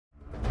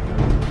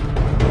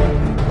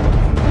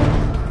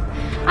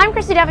I'm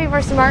Christy Duffy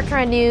for Smart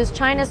Trend News.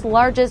 China's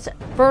largest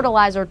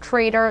fertilizer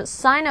trader,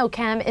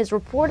 Sinochem, is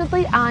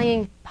reportedly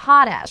eyeing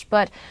Potash,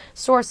 but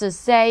sources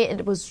say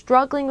it was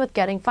struggling with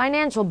getting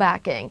financial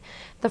backing.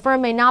 The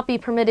firm may not be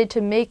permitted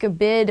to make a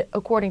bid,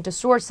 according to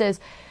sources,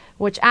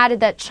 which added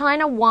that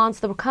China wants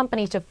the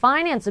company to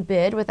finance a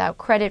bid without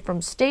credit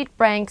from state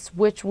banks,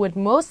 which would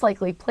most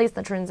likely place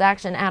the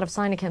transaction out of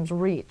Sinochem's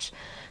reach.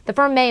 The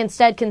firm may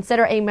instead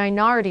consider a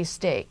minority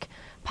stake.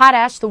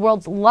 Potash, the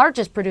world's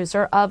largest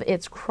producer of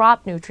its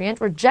crop nutrient,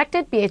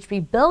 rejected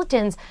BHP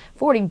Billiton's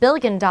 $40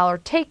 billion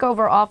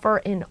takeover offer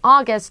in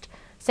August,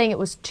 saying it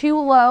was too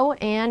low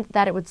and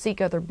that it would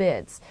seek other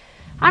bids.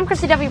 I'm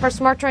Christy Duffy for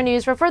Smart Trend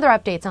News. For further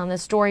updates on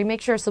this story,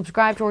 make sure to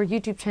subscribe to our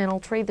YouTube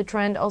channel, Trade the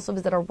Trend. Also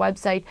visit our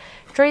website,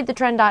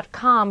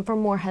 tradethetrend.com, for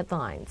more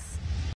headlines.